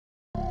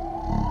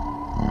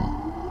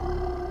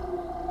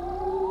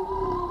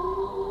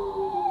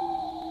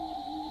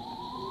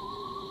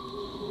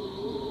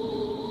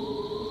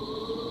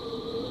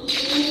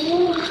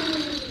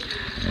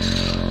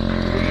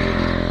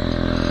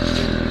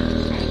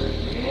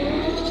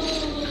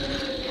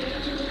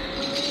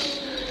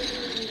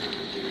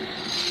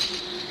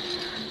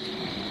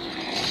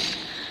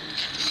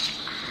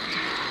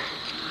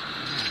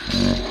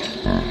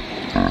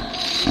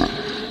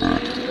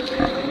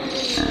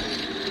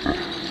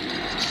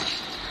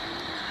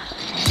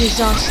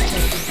Dizzazzter.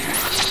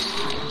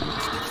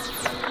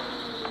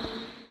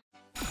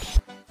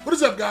 What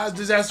is up, guys?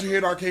 Dizzazzter here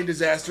at Arcade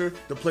Dizzazzter,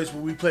 the place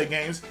where we play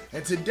games.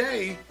 And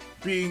today,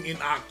 being in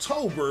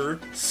October,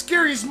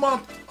 scariest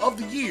month of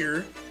the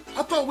year,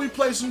 I thought we'd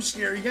play some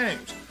scary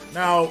games.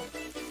 Now,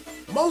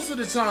 most of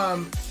the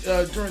time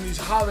during these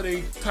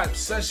holiday type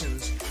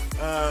sessions,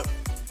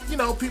 you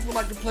know, people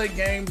like to play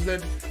games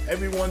that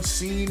everyone's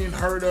seen and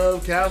heard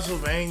of.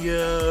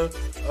 Castlevania,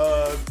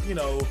 you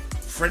know,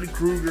 Freddy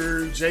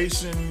Krueger,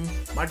 Jason,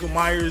 Michael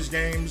Myers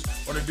games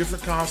on the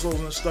different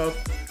consoles and stuff.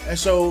 And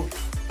so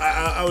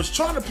I was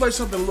trying to play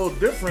something a little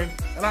different,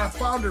 and I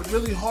found it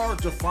really hard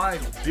to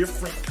find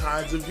different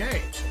kinds of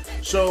games.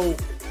 So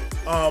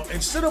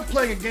instead of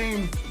playing a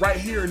game right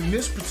here in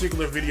this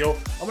particular video,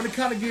 I'm going to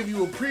kind of give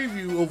you a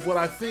preview of what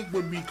I think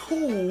would be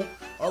cool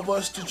of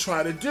us to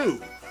try to do.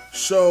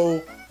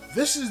 So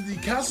this is the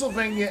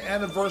Castlevania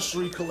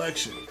Anniversary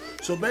Collection.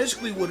 So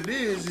basically what it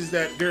is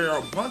that there are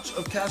a bunch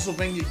of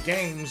Castlevania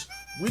games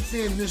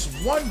within this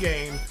one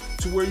game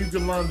to where you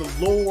can learn the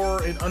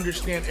lore and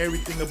understand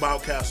everything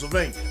about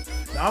Castlevania.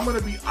 Now I'm going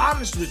to be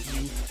honest with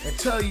you and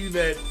tell you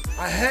that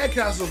I had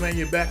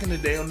Castlevania back in the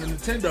day on the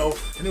Nintendo,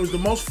 and it was the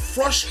most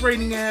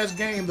frustrating ass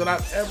game that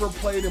I've ever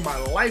played in my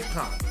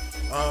lifetime.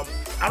 I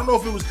don't know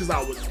if it was because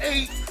I was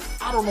 8,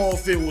 I don't know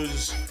if it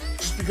was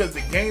just because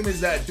the game is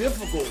that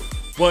difficult,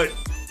 but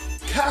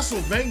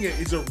Castlevania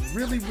is a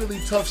really, really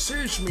tough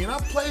series for me, and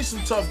I've played some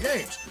tough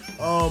games.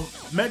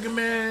 Mega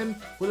Man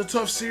was a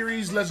tough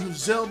series, Legend of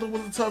Zelda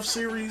was a tough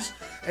series,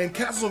 and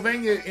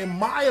Castlevania, in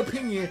my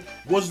opinion,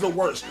 was the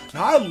worst.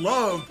 Now, I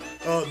loved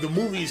the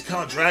movies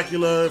Count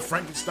Dracula,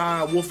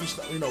 Frankenstein,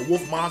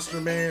 Wolf Monster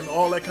Man,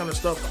 all that kind of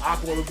stuff, the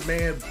Aqua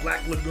Man,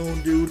 Black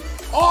Lagoon Dude,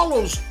 all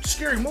those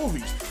scary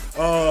movies.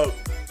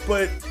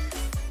 But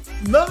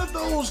none of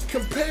those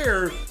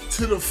compare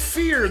to the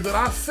fear that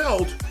I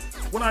felt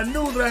when I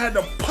knew that I had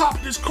to pop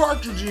this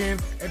cartridge in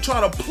and try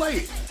to play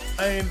it.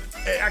 And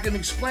I can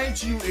explain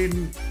to you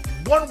in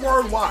one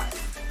word why.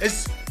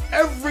 It's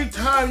every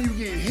time you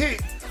get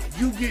hit,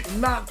 you get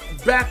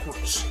knocked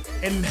backwards.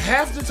 And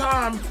half the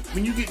time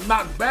when you get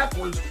knocked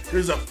backwards,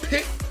 there's a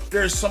pit,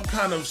 there's some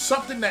kind of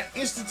something that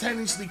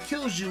instantaneously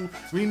kills you,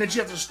 meaning that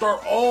you have to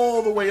start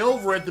all the way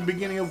over at the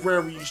beginning of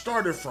wherever you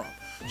started from.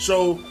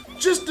 So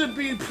just to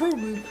be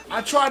prudent,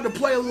 I tried to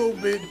play a little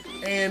bit,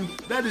 and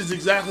that is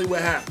exactly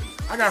what happened.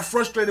 I got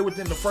frustrated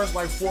within the first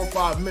like 4 or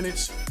 5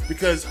 minutes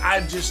because I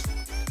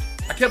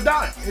kept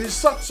dying. It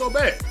sucked so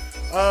bad.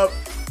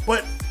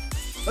 But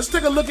let's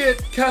take a look at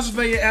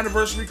Castlevania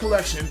Anniversary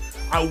Collection.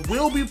 I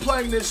will be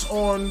playing this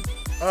on,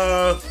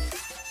 I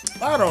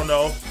don't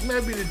know,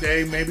 maybe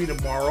today, maybe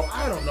tomorrow.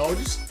 I don't know. It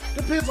just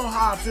depends on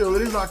how I feel.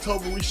 It is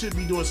October. We should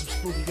be doing some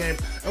spooky games.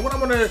 And what I'm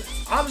going to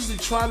honestly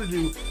try to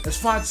do is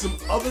find some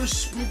other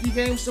spooky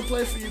games to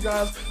play for you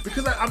guys,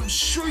 because I'm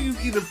sure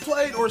you've either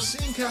played or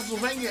seen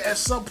Castlevania at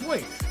some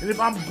point. And if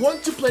I'm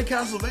going to play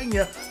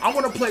Castlevania, I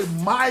want to play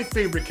my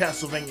favorite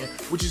Castlevania,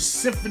 which is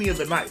Symphony of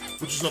the Night,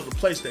 which is on the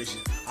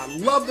PlayStation. I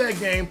love that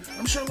game.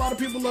 I'm sure a lot of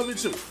people love it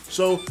too.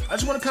 So I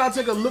just want to kind of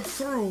take a look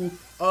through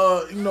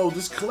you know,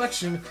 this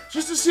collection,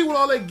 just to see what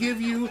all they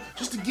give you,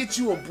 just to get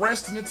you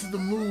abreast and into the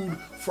mood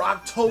for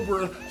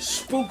October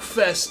Spook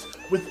Fest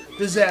with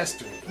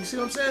Dizzazzter. You see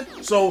what I'm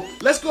saying? So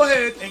let's go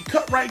ahead and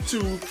cut right to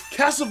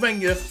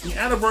Castlevania, the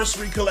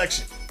Anniversary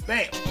Collection.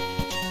 Bam!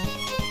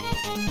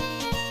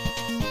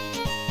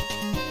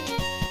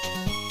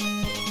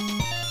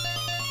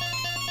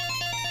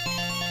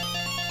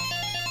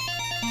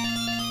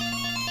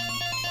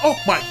 Oh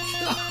my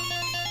God!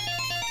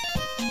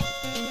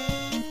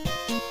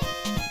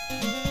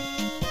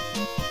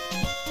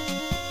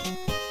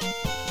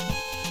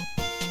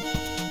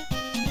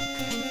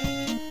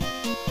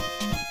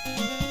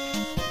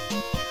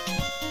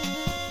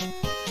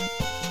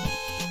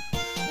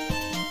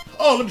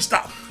 Oh, let me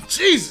stop.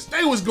 Jesus,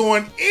 they was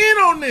going in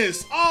on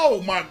this.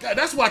 Oh my God.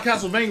 That's why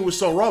Castlevania was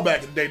so raw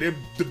back in the day.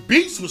 The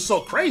beats was so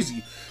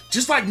crazy.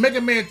 Just like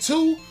Mega Man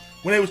 2,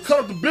 when they was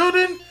cutting up the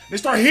building, they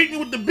start hitting you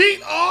with the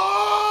beat.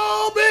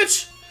 Oh,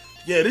 bitch.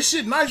 Yeah, this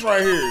shit nice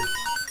right here.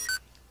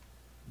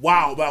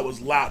 Wow, that was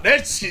loud.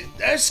 That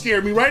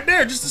scared me right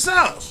there, just the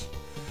sounds.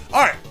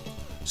 All right,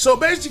 so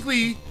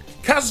basically,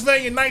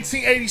 Castlevania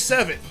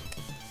 1987.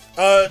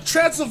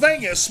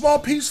 Transylvania, a small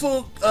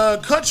peaceful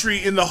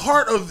country in the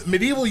heart of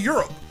medieval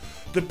Europe.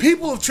 The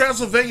people of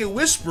Transylvania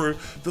whisper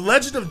the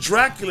legend of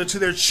Dracula to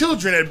their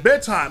children at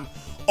bedtime,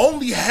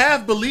 only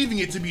half believing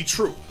it to be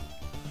true.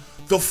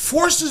 The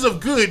forces of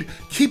good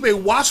keep a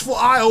watchful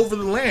eye over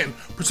the land,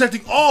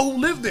 protecting all who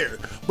live there.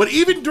 But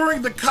even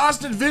during the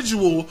constant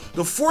vigil,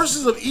 the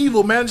forces of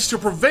evil manage to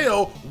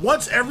prevail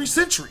once every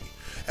century.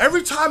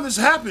 Every time this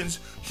happens,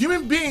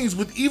 human beings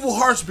with evil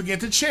hearts begin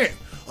to chant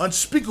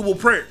unspeakable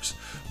prayers.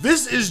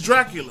 This is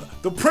Dracula,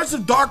 the Prince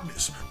of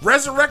Darkness,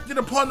 resurrected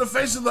upon the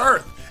face of the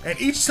earth, and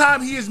each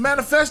time he is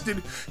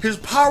manifested, his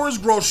powers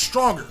grow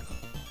stronger.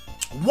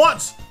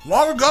 Once,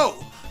 long ago,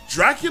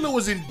 Dracula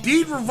was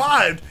indeed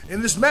revived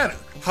in this manner,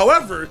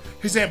 However,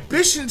 his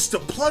ambitions to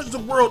plunge the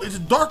world into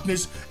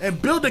darkness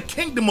and build a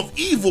kingdom of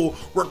evil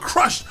were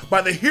crushed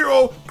by the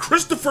hero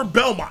Christopher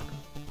Belmont.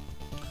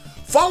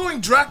 Following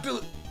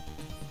Dracula's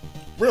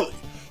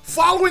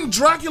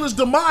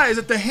demise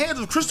at the hands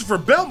of Christopher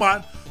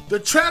Belmont, the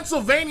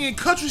Transylvanian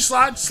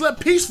countryside slept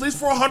peacefully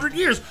for 100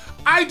 years.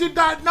 I did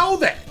not know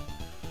that.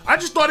 I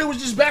just thought it was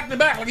just back to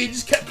back, like he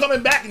just kept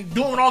coming back and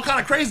doing all kind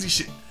of crazy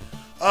shit.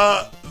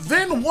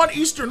 Then one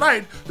Easter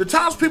night, the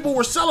townspeople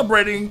were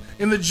celebrating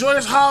in the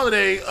joyous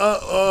holiday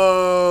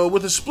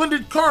with a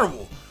splendid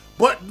carnival.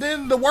 But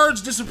then the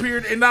words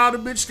disappeared, and now the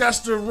bitch got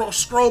to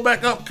scroll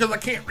back up because I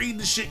can't read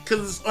the shit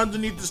because it's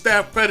underneath the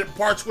staff credit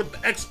parts with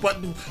the X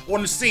button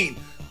on the scene.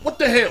 What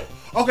the hell?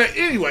 Okay,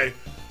 anyway,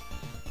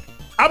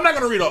 I'm not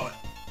gonna read all it.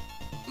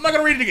 I'm not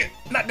gonna read it again.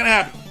 Not gonna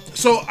happen.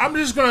 So I'm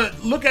just gonna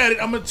look at it.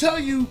 I'm gonna tell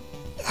you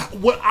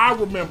what I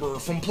remember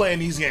from playing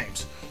these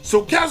games.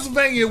 So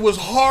Castlevania was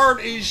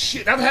hard as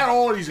shit. I've had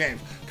all these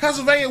games.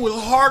 Castlevania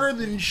was harder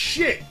than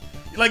shit.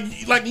 Like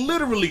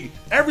literally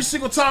every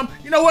single time.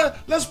 You know what?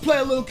 Let's play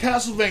a little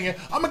Castlevania.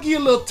 I'm gonna give you a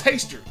little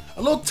taster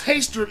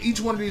of each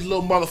one of these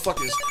little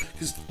motherfuckers,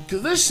 cause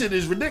this shit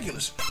is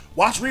ridiculous.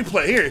 Watch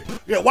replay here.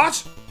 Yeah,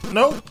 watch.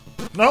 No.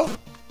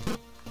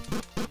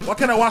 Why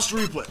can't I watch the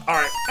replay? All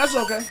right, that's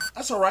okay.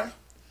 That's all right.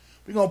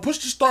 We're gonna push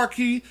the start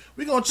key.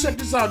 We're gonna check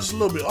this out just a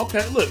little bit.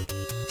 Okay, look.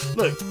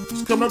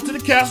 It's coming up to the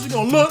castle. We're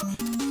gonna look.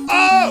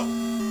 Oh,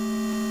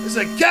 it's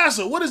a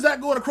castle. What is that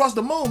going across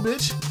the moon,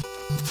 bitch?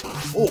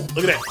 Oh,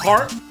 look at that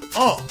heart.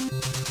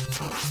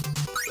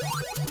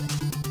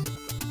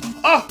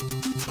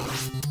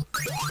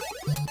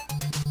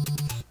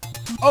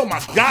 Oh my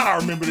God, I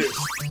remember this.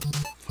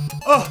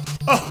 I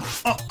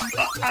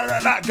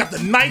got the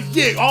knife.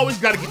 Yeah, always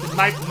got to get the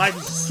knife. The knife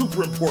is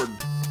super important.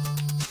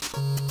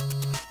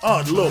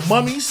 The little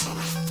mummies.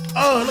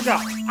 Look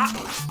out.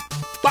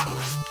 Bop,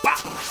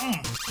 bop,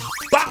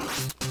 bop,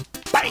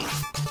 bang.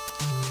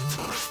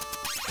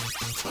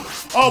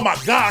 Oh my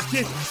God,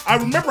 kid. I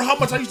remember how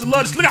much I used to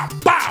love this. Look out.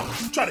 Bow.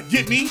 You try to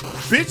get me,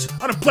 bitch.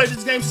 I done played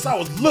this game since I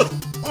was little.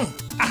 Bow.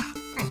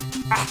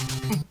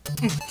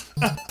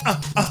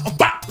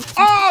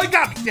 Oh, you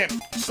got me, damn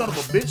it. Son of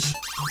a bitch.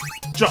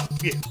 Jump,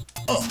 yeah.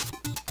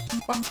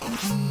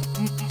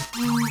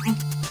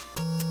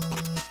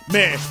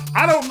 Man,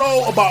 I don't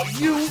know about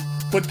you,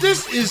 but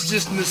this is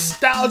just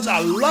nostalgia. I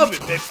love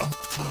it, man.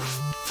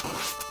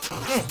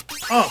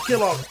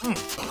 Kill all.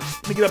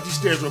 Let me get up these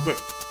stairs real quick.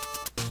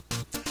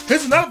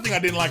 Here's another thing I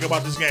didn't like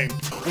about this game.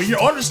 When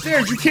you're on the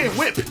stairs, you can't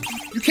whip.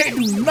 You can't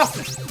do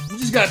nothing. You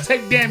just gotta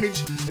take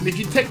damage, and if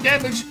you take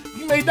damage,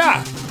 you may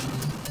die.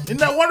 Isn't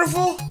that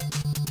wonderful?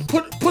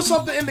 Put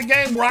something in the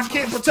game where I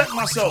can't protect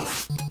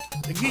myself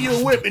and give you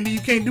a whip, and then you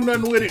can't do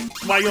nothing with it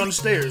while you're on the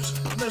stairs.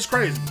 That's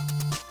crazy.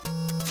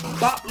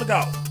 Bop, look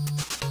out.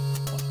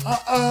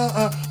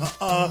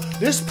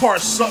 This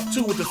part sucked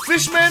too with the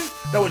fishmen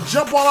that would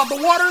jump all out the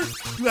water.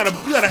 You gotta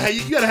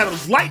have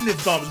those lightning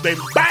thumbs, baby.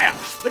 Bam!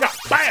 Look out!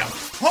 Bam!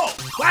 Oh!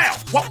 Bam!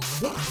 Whoa!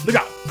 Whoa. Look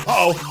out!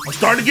 I'm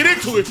starting to get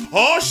into it.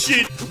 Oh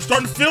shit! I'm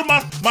starting to feel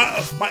my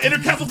inner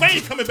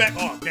Castlevania coming back.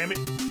 Oh damn it!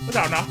 Look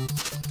out now!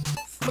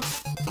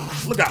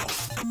 Look out!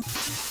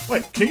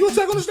 Wait, can you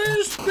attack on the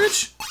stairs,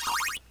 bitch?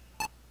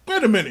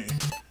 Wait a minute.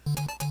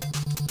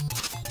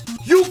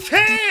 You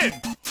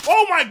can!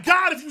 Oh my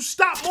God, if you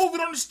stop moving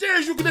on the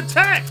stairs, you can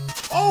attack!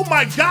 Oh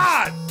my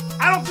God!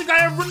 I don't think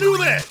I ever knew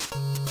that!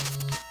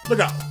 Look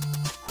out.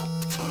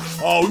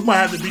 Oh, we might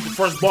have to beat the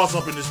first boss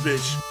up in this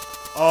bitch.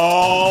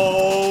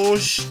 Oh,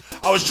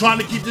 I was trying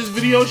to keep this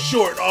video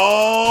short.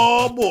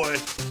 Oh boy.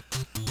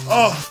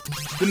 Oh,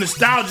 the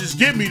nostalgia's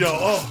get me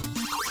though.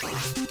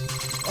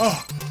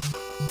 Oh.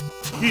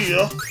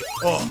 Yeah.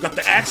 Oh, got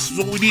the axe,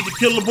 so we need to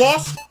kill the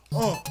boss.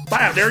 Oh,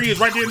 bam, there he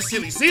is right there in the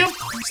ceiling. See him?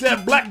 See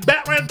that black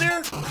bat right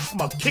there? I'm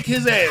gonna kick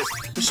his ass.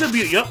 It should be,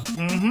 yep.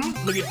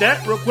 Look at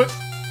that real quick.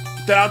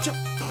 Get that out you.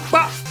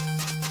 Bop,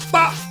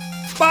 bop,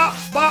 bop,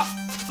 bop.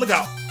 Look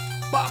out.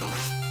 Bop,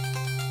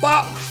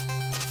 bop,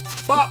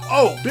 bop.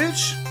 Oh,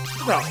 bitch.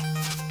 Look out.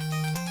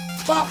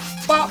 Bop,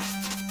 bop.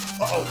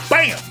 Uh-oh,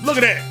 bam. Look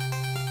at that.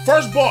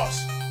 First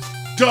boss.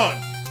 Done.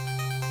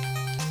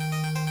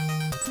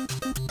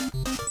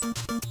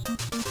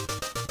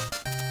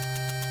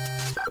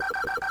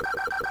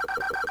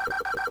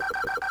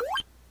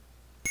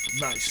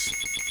 Nice.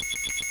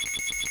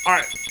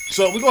 Alright,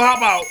 so we're gonna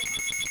hop out.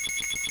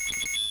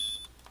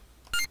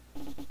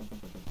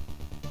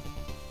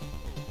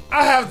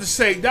 I have to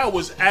say, that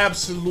was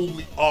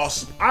absolutely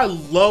awesome. I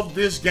love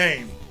this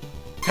game.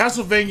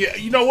 Castlevania,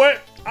 you know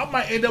what? I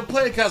might end up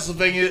playing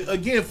Castlevania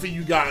again for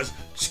you guys,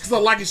 just because I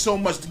like it so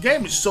much. The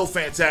game is so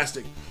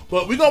fantastic.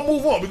 But we're gonna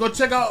move on. We're gonna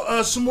check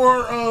out some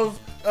more of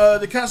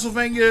the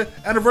Castlevania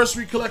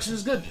Anniversary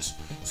Collection's goodness.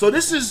 So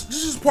this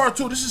is part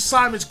 2. This is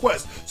Simon's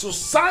quest. So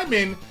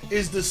Simon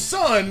is the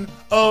son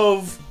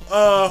of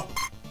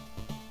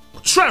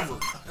Trevor.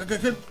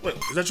 Wait,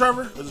 is that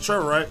Trevor? Is it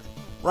Trevor, right?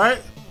 Right?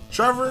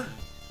 Trevor?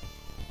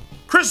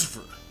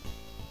 Christopher.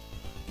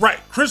 Right,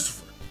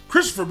 Christopher.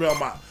 Christopher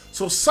Belmont.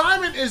 So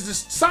Simon is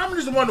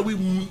the one that we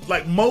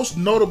like most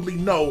notably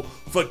know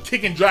for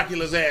kicking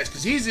Dracula's ass,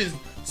 because he's in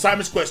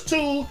Simon's Quest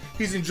 2,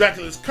 he's in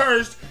Dracula's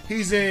Curse,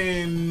 he's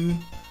in,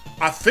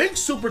 I think,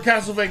 Super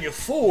Castlevania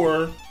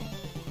 4.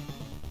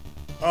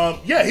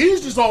 Yeah,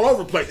 he's just all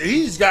over the place. And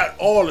he's got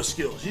all the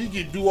skills. He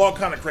can do all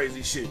kind of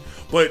crazy shit.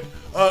 But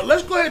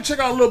let's go ahead and check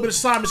out a little bit of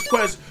Simon's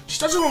Quest.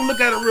 Just want to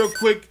look at it real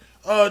quick.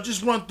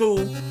 Just run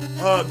through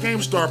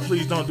GameStar.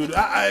 Please don't do that.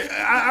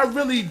 I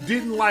really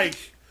didn't like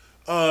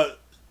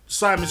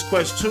Simon's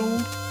Quest 2.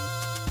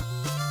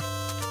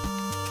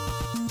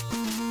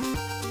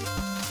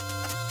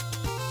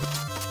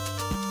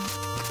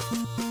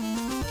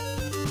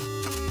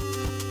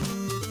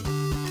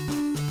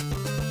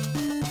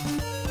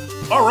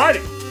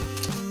 Alrighty.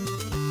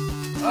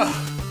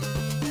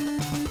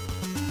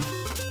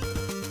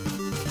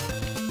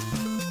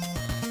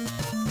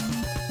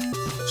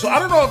 So I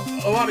don't know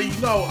if a lot of you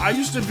know, I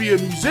used to be a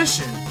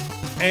musician,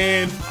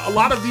 and a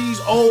lot of these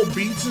old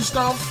beats and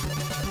stuff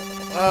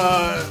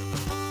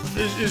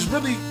is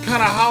really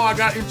kind of how I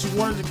got into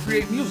wanting to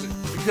create music.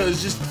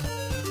 Because just,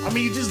 I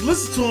mean, you just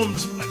listen to them,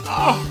 it's like,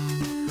 oh,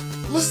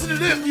 listen to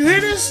this, you hear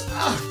this?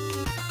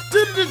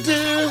 Look at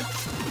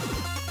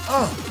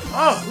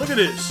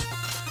this.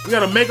 We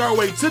gotta make our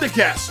way to the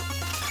castle.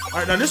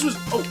 Alright, now this was,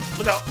 oh,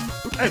 look out.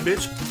 Hey,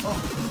 bitch. Oh.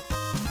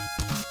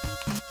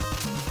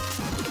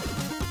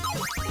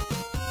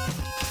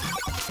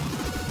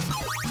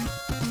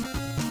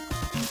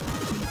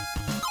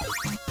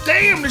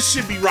 Damn, this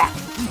shit be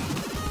rocking.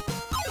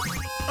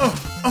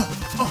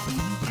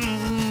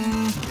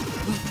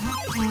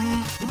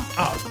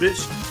 Oh,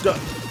 bitch, duck.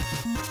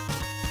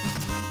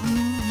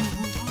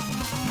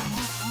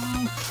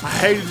 I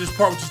hated this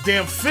part with this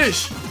damn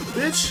fish,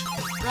 bitch.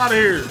 Get out of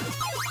here.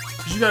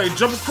 Cause you gotta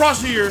jump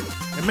across here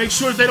and make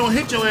sure they don't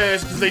hit your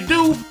ass, cause they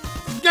do.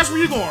 Guess where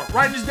you going?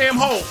 Right in this damn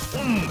hole.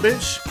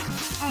 Bitch.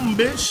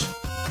 Bitch.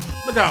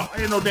 Look out.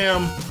 Ain't no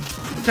damn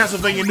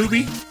Castlevania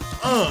newbie.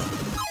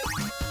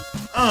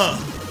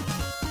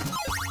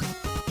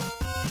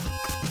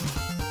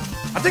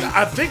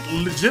 I think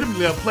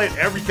legitimately I've played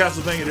every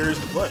Castlevania there is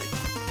to play.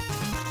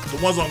 The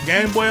ones on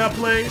Game Boy I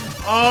played.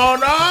 Oh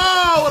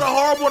no! What a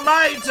horrible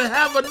night to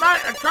have a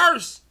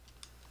curse.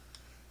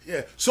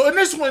 Yeah. So in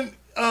this one,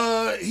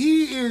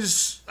 he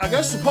is, I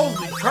guess,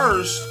 supposedly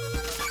cursed,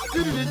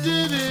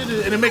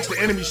 and it makes the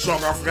enemy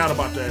stronger. I forgot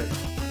about that.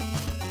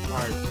 All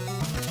right.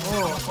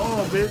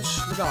 Oh, bitch.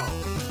 Look out.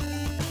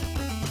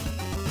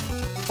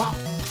 Bop,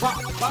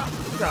 bop, bop.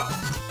 Look out.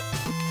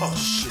 Oh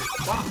shit.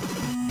 Bop.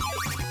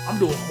 I'm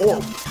doing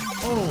horrible.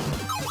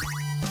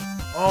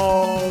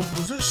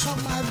 Was there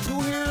something I had to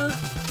do here?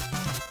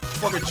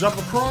 Before I could jump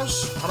across?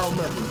 I don't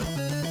remember.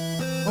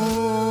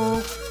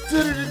 Oh,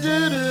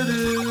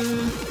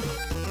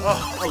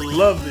 I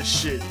love this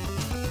shit.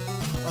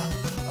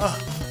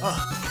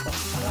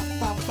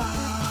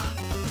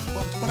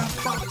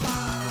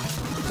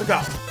 Look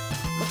out.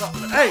 Look out.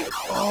 Hey.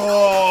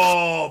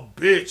 Oh,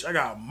 bitch. I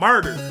got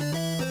murdered.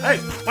 Hey,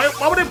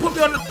 why would they put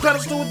me on the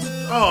pedestal with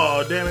the...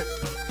 Oh, damn it.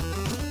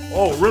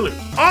 Oh, really?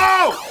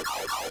 Oh!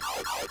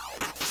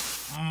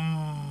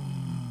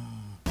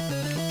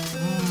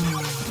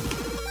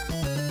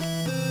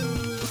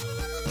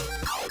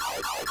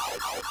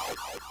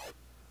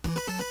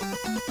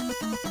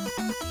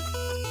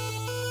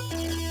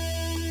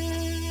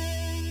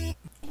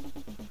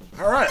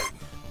 All right,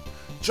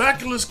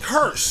 Dracula's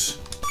Curse.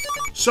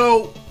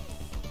 So,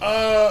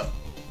 I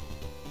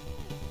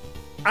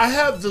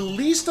have the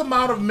least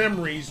amount of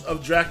memories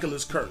of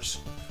Dracula's Curse.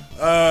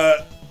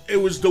 It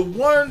was the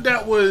one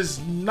that was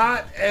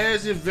not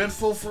as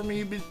eventful for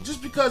me,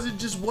 just because it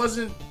just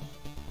wasn't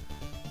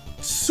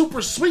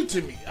super sweet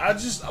to me. I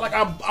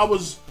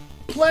was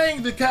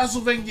playing the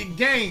Castlevania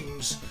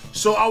games,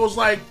 so I was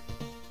like,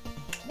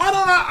 why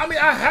don't I mean,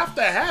 I have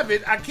to have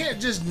it. I can't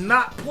just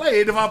not play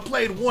it. If I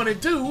played 1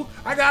 and 2,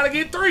 I gotta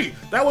get 3.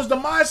 That was the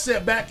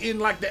mindset back in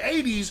like the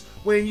 80s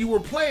when you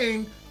were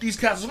playing these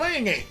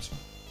Castlevania games.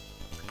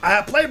 I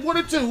have played 1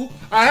 and 2,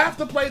 I have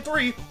to play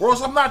 3, or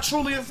else I'm not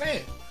truly a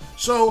fan.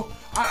 So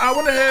I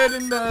went ahead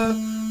and,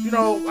 you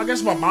know, I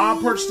guess my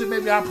mom purchased it.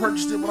 Maybe I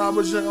purchased it when I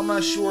was young, I'm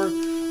not sure.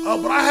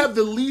 But I have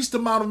the least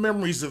amount of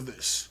memories of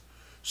this.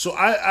 So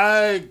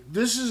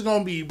this is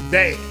gonna be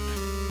bad.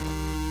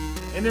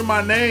 Enter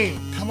my name.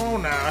 Come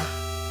on now.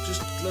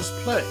 Just let's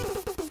play.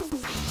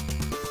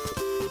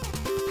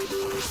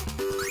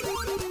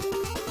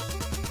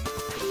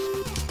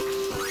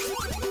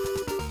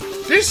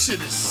 This shit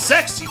is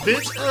sexy,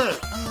 bitch.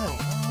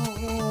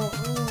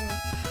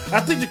 I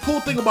think the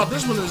cool thing about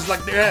this one is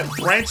like they have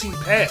branching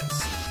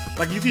paths.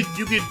 Like you could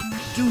do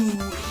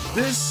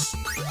this.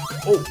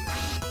 Oh,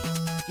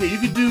 yeah. You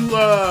could do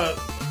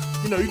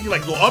you know, you can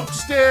like go up the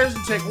stairs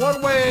and take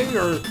one way,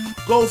 or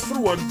go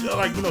through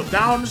like, you know,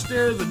 down the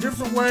stairs a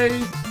different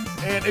way,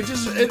 and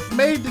it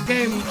made the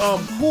game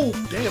cool.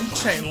 Damn,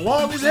 this chain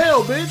long as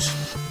hell, bitch.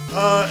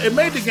 It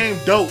made the game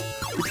dope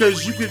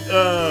because you could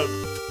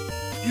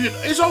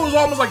it's always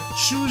almost like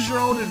choose your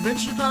own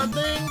adventure kind of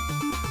thing,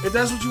 if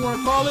that's what you want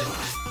to call it.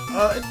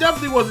 It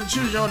definitely wasn't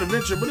choose your own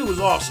adventure, but it was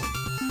awesome.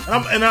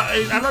 And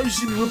I know you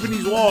see me whipping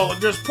these walls. Like,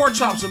 there's pork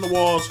chops in the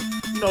walls.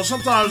 You know,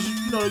 sometimes,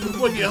 you know,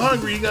 before you get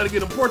hungry, you gotta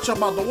get a pork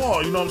chop out the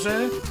wall. You know what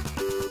I'm saying?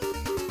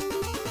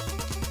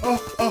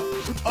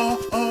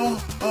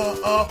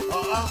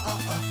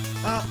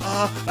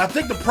 I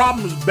think the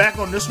problem is back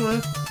on this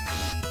one.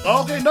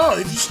 Okay, no,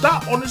 if you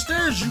stop on the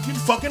stairs, you can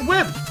fucking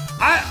whip.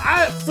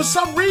 I for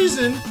some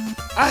reason,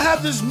 I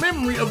have this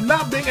memory of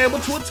not being able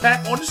to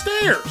attack on the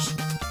stairs.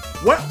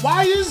 What?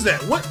 Why is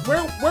that? What?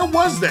 Where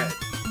was that?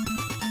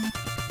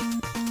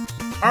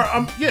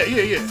 Yeah.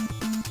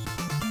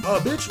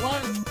 Bitch,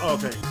 why?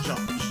 Okay,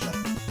 jump.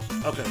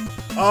 Okay.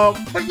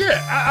 But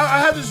yeah, I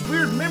have this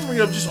weird memory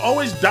of just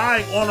always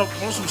dying on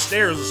some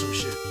stairs or some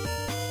shit.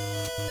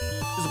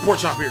 There's a pork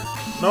chop here.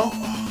 No?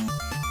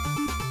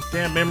 Oh,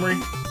 damn memory.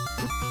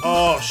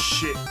 Oh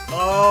shit.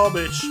 Oh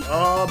bitch.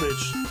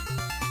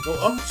 Go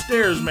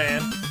upstairs,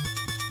 man.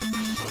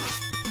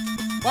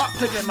 Pop,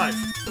 take that knife.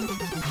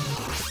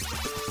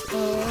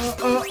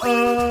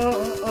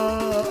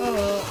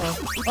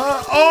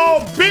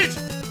 Oh bitch!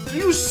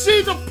 You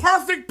see the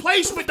perfect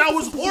placement? That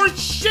was horse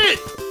shit!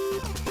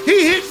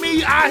 He hit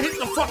me, I hit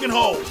the fucking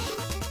hole.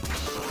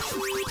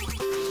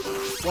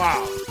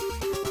 Wow.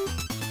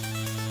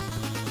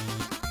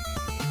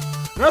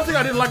 Another thing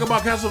I didn't like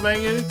about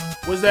Castlevania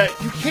was that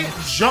you can't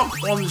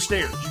jump on the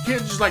stairs. You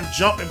can't just like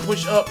jump and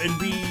push up and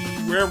be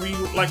wherever you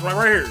like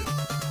right here.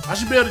 I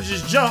should be able to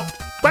just jump.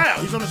 Bow,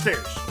 he's on the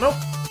stairs. Nope.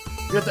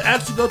 You have to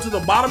actually go to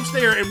the bottom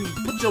stair and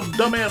put your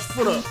dumbass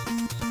foot up.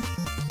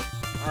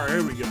 All right,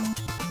 here we go.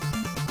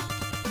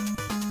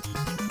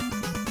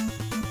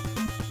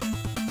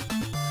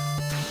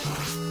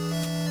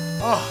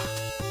 Oh,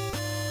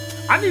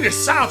 I need a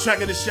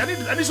soundtrack of this shit.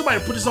 I need somebody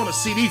to put this on a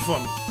CD for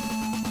me.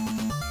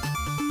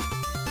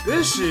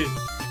 This shit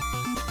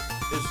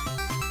is...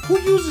 Who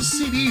uses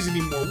CDs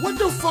anymore? What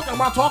the fuck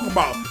am I talking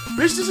about?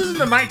 Bitch, this isn't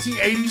the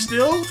 1980s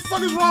still. What the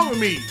fuck is wrong with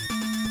me?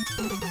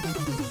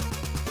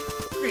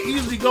 I can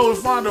easily go and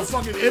find a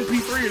fucking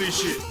MP3 of this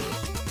shit.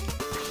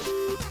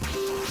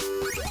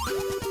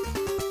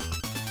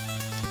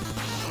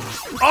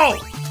 Oh!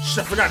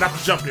 Shit, I forgot not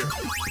to jump there.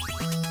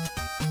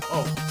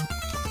 Oh.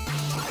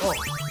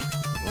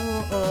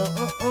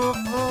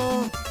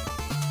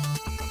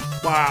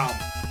 Wow.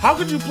 How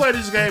could you play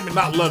this game and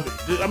not love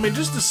it? I mean,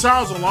 just the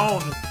sounds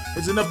alone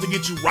is enough to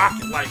get you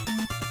rocking. Like,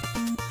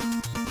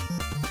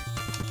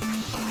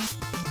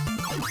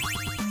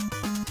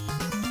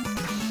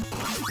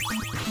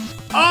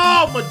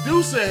 oh,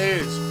 Medusa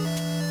heads.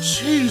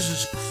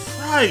 Jesus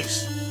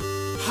Christ.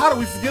 How do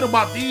we forget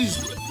about these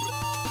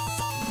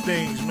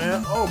things,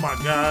 man? Oh my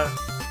God.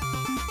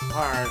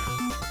 Alright.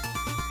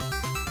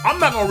 I'm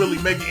not gonna really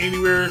make it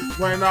anywhere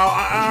right now.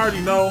 I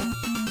already know.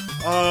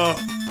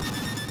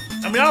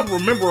 I mean, I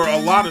remember a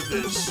lot of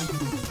this.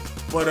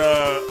 But,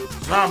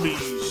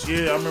 zombies.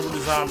 Yeah, I remember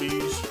the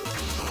zombies.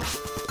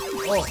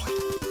 Oh.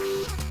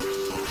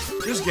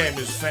 This game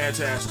is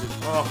fantastic.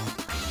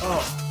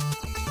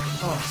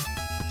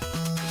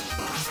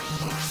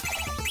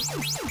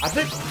 I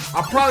think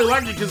I probably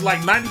liked it because like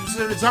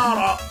 90% of the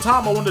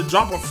time I wanted to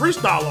drop a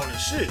freestyle on it.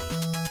 Shit.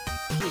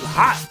 It was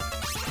hot.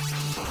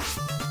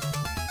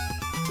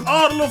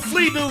 Oh, the little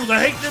flea dudes,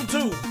 I hate them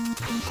too.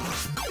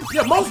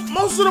 Yeah,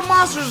 most of the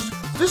monsters,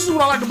 this is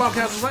what I like about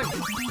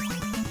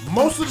Castlevania.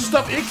 Most of the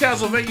stuff in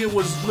Castlevania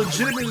was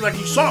legitimately like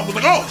you saw it, was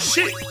like, oh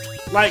shit.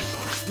 Like,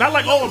 not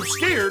like, oh, I'm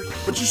scared,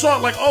 but you saw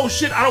it like, oh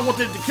shit, I don't want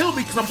them to kill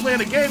me because I'm playing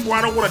a game where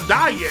I don't want to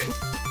die yet.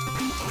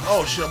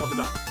 Oh shit, I'm about to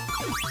die.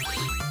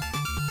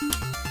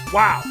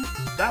 Wow,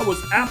 that was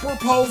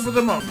apropos for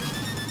the moment.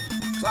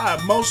 I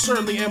most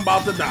certainly am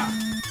about to die.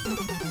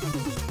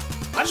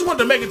 I just wanted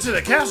to make it to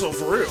the castle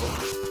for real.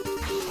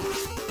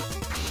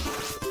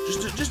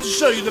 Just to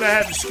show you that I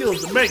had the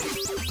skills to make it.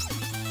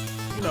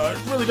 You know, it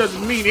really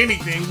doesn't mean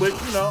anything, but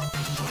you know.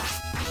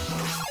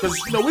 Because,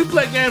 you know, we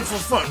play games for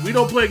fun. We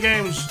don't play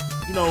games,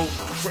 you know,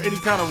 for any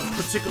kind of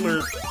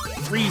particular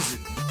reason.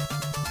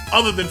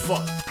 Other than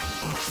fun.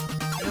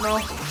 You know?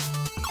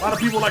 A lot of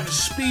people like to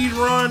speed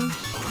run.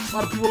 A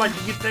lot of people like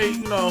to get their,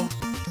 you know,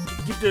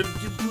 get the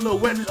little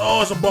wetness.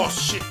 Oh, it's a boss.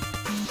 Shit.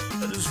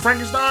 Is this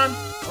Frankenstein?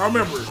 I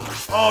remember.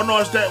 Oh, no,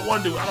 it's that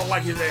one dude. I don't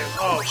like his ass.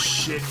 Oh,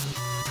 shit.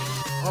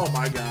 Oh,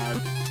 my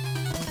God.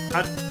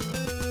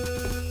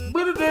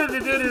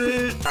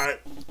 Alright.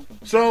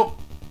 So,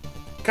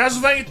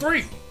 Castlevania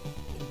 3.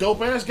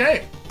 Dope-ass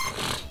game.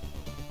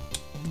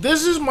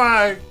 This is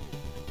my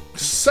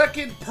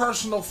second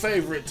personal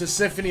favorite to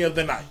Symphony of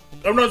the Night.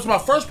 Oh, no, it's my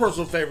first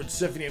personal favorite to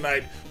Symphony of the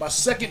Night. My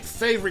second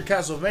favorite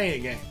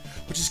Castlevania game,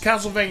 which is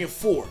Castlevania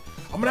 4.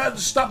 I'm going to have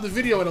to stop the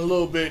video in a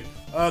little bit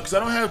because I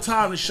don't have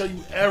time to show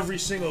you every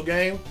single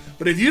game.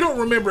 But if you don't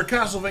remember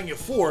Castlevania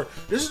 4,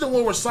 this is the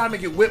one where Simon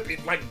can whip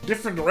in like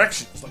different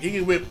directions. Like he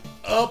can whip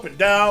up and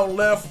down,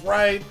 left,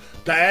 right,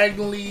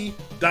 diagonally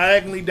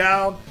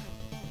down.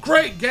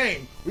 Great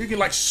game where you can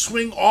like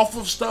swing off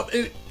of stuff.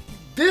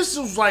 This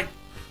was like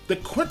the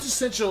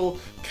quintessential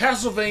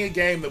Castlevania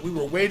game that we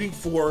were waiting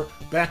for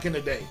back in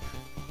the day.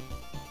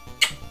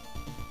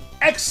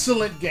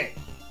 Excellent game.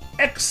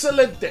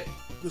 excelente.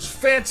 It was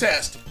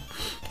fantastic.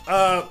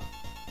 I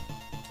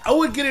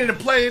would get in and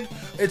play it.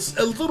 It's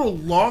a little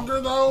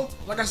longer though.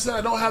 Like I said,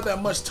 I don't have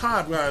that much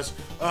time, guys.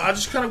 I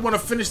just kind of want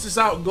to finish this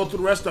out and go through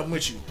the rest of them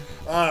with you.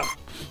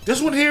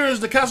 This one here is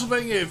the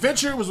Castlevania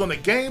Adventure. It was on the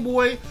Game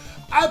Boy.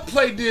 I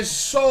played this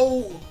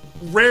so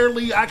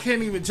rarely, I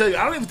can't even tell you.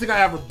 I don't even think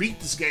I ever beat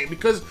this game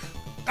because,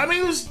 I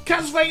mean, it was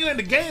Castlevania in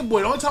the Game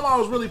Boy. The only time I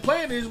was really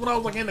playing it is when I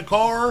was like in the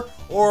car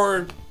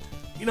or,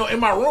 you know, in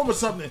my room or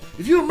something.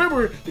 If you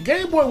remember, the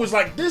Game Boy was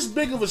like this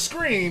big of a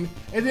screen,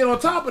 and then on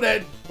top of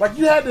that, like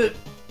you had to,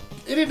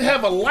 it didn't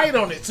have a light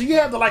on it, so you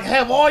had to like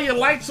have all your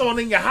lights on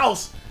in your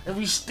house and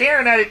be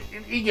staring at it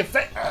in your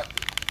face.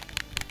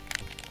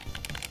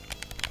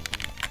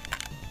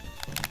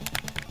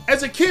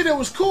 As a kid, it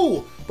was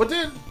cool, but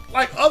then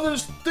like other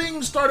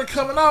things started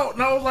coming out,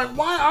 and I was like,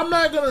 why? I'm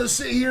not gonna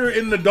sit here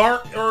in the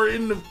dark or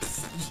in the,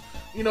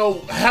 you know,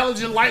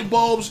 halogen light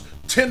bulbs,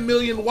 10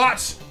 million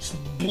watts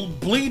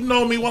bleeding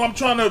on me while I'm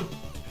trying to.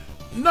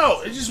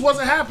 No, it just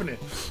wasn't happening.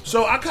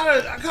 So I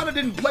kind of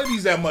didn't play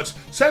these that much.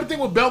 Same thing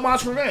with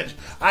Belmont's Revenge.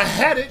 I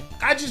had it,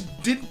 I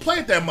just didn't play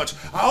it that much.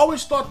 I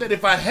always thought that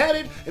if I had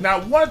it and I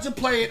wanted to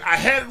play it, I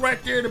had it right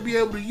there to be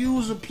able to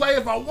use and play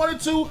if I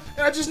wanted to,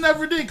 and I just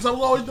never did because I was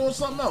always doing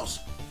something else.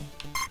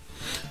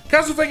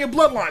 Castlevania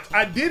Bloodlines.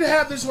 I did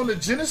have this on the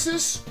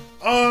Genesis.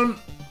 I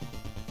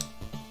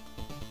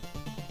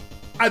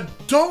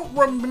don't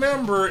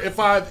remember if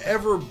I've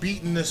ever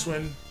beaten this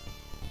one.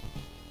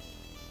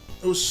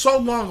 It was so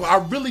long ago. I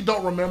really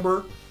don't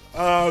remember.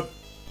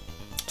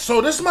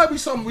 So this might be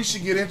something we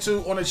should get into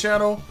on the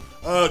channel.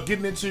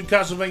 Getting into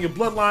Castlevania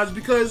Bloodlines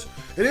because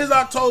it is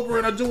October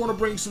and I do want to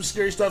bring some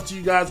scary stuff to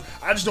you guys.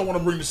 I just don't want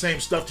to bring the same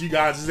stuff to you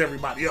guys as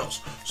everybody else.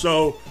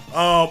 So,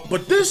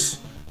 but this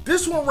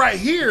one right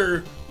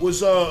here was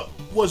the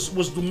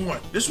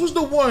one. This was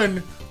the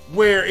one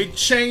where it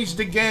changed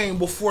the game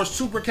before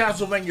Super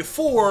Castlevania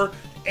 4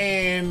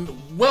 and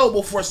well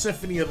before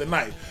Symphony of the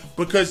Night,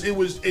 because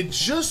it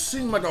just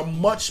seemed like a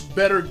much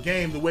better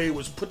game, the way it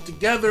was put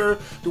together,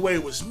 the way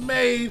it was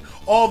made,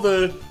 all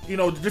the, you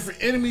know, the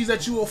different enemies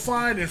that you will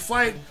find and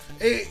fight.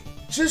 It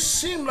just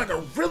seemed like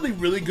a really,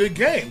 really good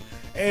game.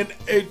 And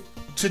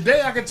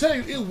today I can tell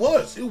you it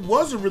was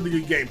a really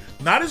good game.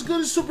 Not as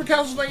good as Super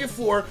Castlevania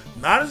 4,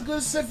 not as good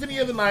as Symphony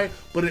of the Night,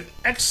 but an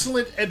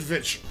excellent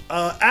adventure.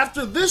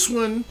 After this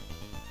one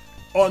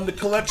on the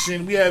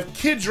collection, we have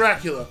Kid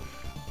Dracula.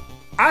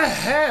 I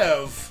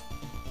have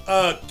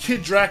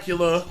Kid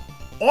Dracula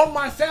on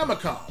my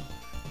Famicom,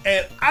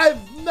 and I've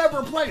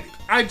never played it.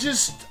 I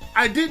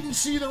didn't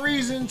see the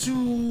reason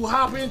to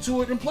hop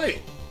into it and play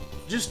it.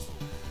 Just,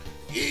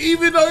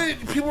 even though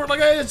people were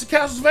like, hey, it's a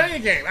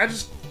Castlevania game,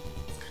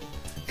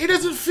 it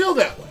doesn't feel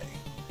that way.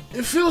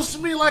 It feels to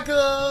me like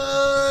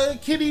a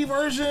kiddie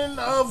version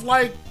of,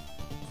 like,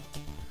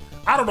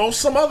 I don't know,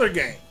 some other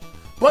game.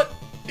 But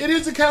it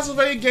is a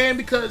Castlevania game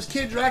because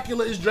Kid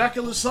Dracula is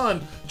Dracula's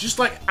son, just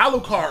like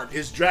Alucard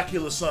is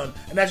Dracula's son,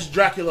 and that's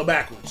Dracula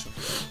backwards.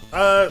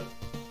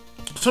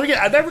 So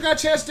yeah, I never got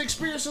a chance to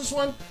experience this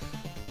one.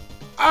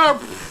 I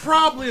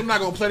probably am not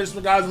gonna play this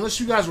one, guys, unless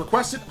you guys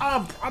request it.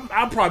 I'm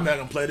probably not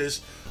gonna play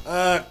this.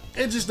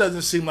 It just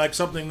doesn't seem like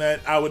something that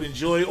I would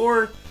enjoy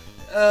or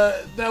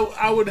that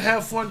I would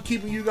have fun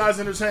keeping you guys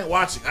entertained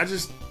watching. It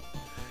just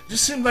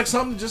seemed like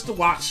something just to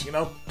watch, you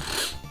know,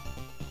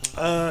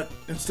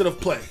 instead of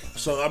play.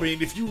 So I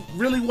mean, if you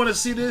really want to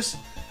see this,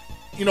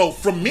 you know,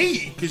 from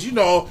me, because you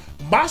know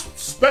my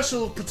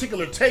special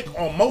particular take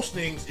on most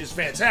things is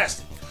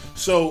fantastic.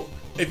 So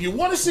if you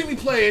want to see me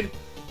play it,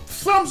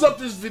 thumbs up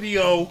this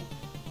video.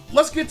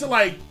 Let's get to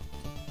like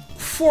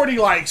 40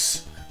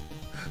 likes.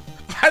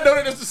 I know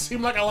that doesn't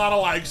seem like a lot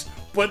of likes,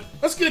 but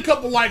let's get a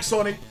couple likes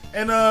on it,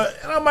 and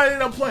I might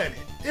end up playing it.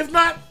 If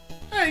not,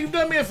 hey, you've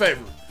done me a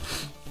favor.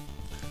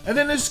 And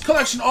then this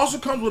collection also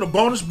comes with a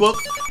bonus book.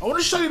 I want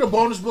to show you the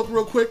bonus book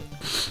real quick.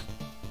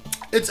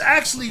 It's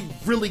actually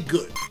really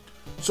good.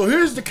 So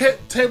here's the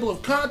table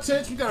of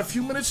contents. We got a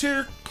few minutes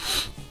here.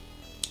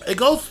 It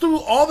goes through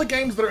all the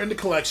games that are in the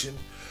collection.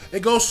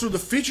 It goes through the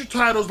feature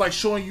titles, like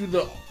showing you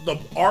the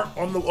art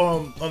on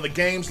the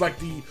games, like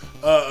the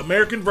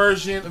American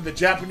version and the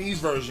Japanese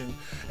version.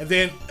 And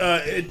then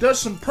it does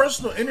some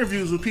personal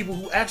interviews with people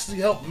who actually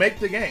helped make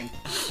the game.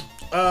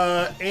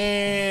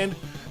 And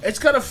it's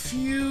got a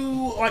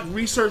few like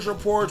research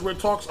reports where it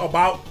talks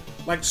about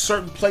like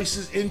certain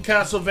places in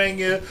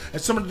Castlevania and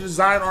some of the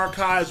design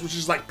archives, which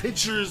is like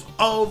pictures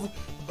of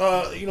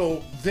you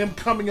know, them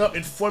coming up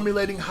and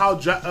formulating how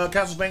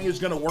Castlevania is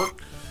gonna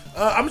work.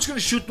 I'm just gonna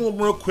shoot through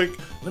them real quick.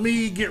 Let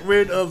me get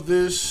rid of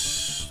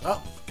this.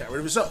 Oh, got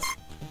rid of itself.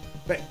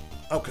 Bang.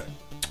 Okay.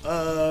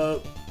 There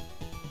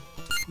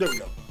we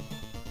go.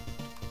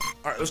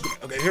 All right, let's go.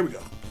 Okay, here we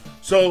go.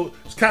 So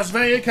it's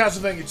Castlevania,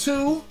 Castlevania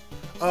 2.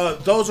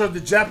 Those are the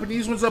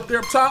Japanese ones up there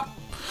up top.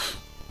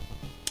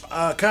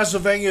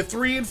 Castlevania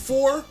 3 and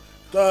 4.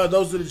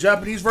 Those are the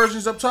Japanese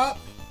versions up top.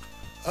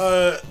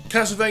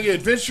 Castlevania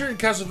Adventure and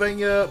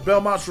Castlevania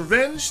Belmont's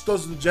Revenge.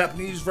 Those are the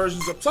Japanese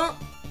versions up top.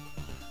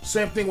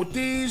 Same thing with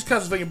these.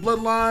 Castlevania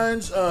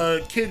Bloodlines,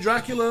 Kid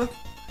Dracula.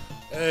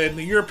 And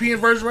the European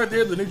version right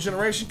there, the new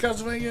generation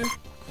Castlevania.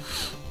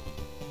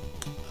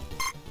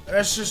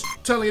 That's just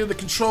telling you the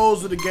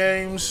controls of the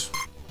games.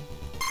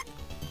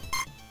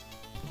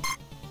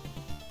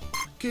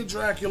 Kid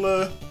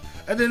Dracula.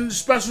 And then the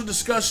special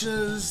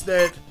discussions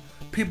that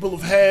people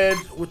have had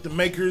with the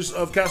makers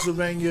of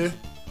Castlevania.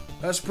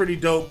 That's pretty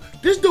dope.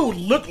 This dude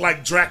looked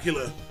like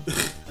Dracula.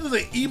 This is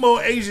an emo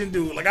Asian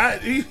dude.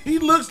 Like he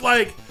looks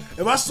like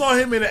if I saw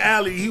him in the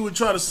alley, he would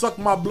try to suck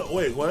my blood.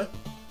 Wait, what?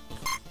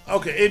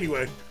 Okay,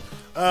 anyway.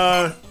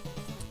 And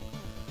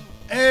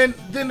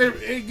then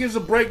it gives a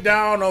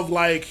breakdown of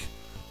like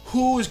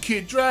who is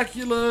Kid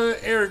Dracula,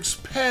 Eric's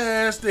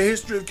past, the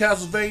history of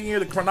Castlevania,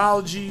 the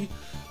chronology,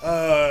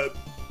 the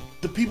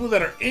people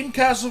that are in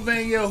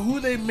Castlevania,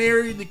 who they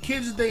married, the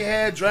kids that they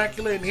had,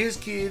 Dracula and his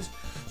kids.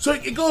 So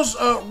it goes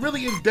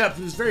really in depth.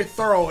 It's very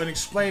thorough in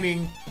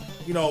explaining,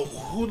 you know,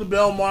 who the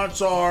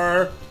Belmonts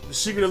are, the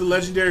secret of the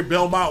legendary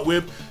Belmont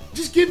Whip.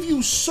 Just give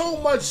you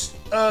so much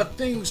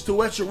things to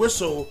wet your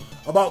whistle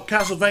about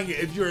Castlevania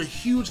if you're a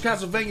huge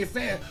Castlevania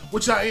fan,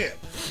 which I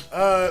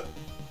am.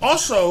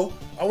 Also,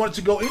 I wanted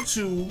to go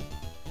into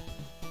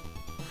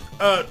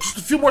just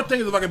a few more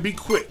things if I can be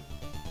quick.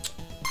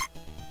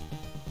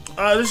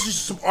 This is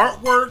just some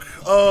artwork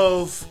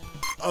of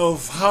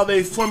how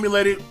they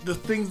formulated the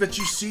things that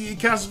you see in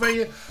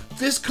Castlevania.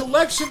 This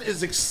collection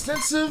is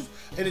extensive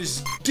and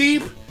it's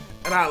deep,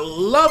 and I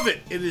love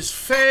it. It is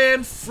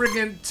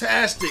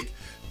fan-friggin-tastic.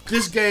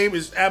 This game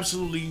is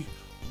absolutely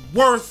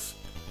worth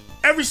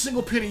every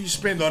single penny you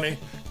spend on it.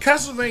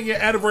 Castlevania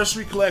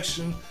Anniversary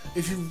Collection,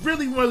 if you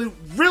really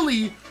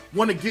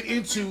want to get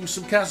into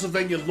some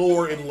Castlevania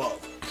lore and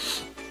love.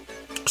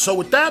 So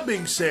with that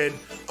being said,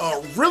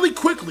 really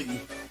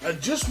quickly, I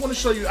just want to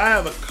show you, I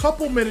have a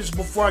couple minutes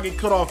before I get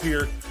cut off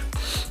here.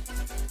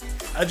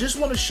 I just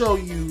want to show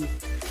you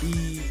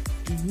the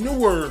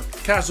newer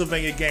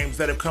Castlevania games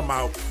that have come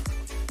out.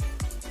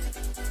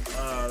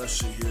 Let's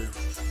see here.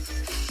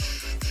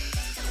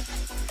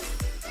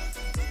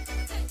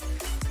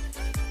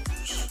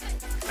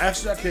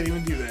 Actually, I can't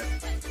even do that.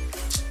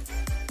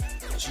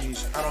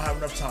 Jeez, I don't have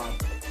enough time.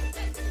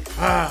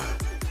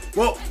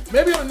 Well,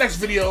 maybe on the next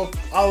video,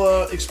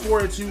 I'll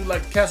explore into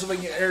like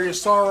Castlevania Area of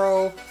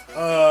Sorrow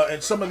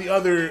and some of the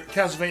other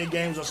Castlevania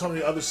games on some of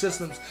the other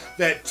systems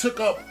that took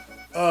up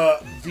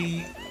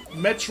the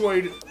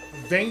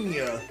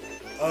Metroidvania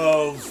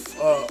of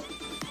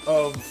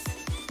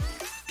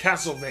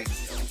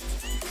Castlevania.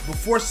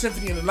 Before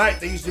Symphony of the Night,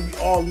 they used to be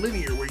all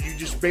linear, where you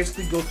just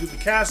basically go through the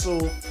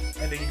castle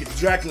and then you get to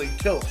Dracula and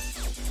kill him.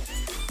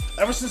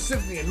 Ever since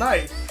Symphony of the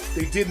Night,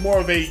 they did more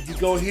of a, you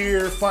go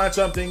here, find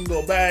something,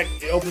 go back,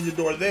 it opens the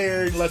door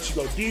there, it lets you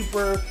go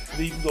deeper,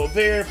 then you can go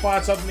there,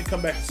 find something, and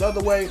come back this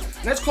other way. And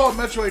that's called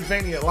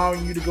Metroidvania,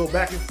 allowing you to go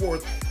back and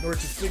forth in order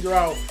to figure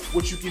out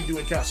what you can do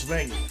in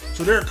Castlevania.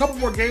 So there are a couple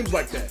more games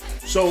like that.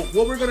 So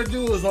what we're going to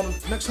do is, on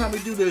the next time we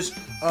do this,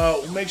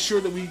 we'll make sure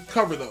that we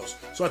cover those.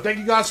 So I thank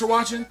you guys for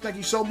watching, thank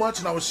you so much,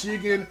 and I will see you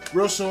again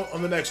real soon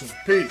on the next one.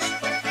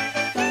 Peace.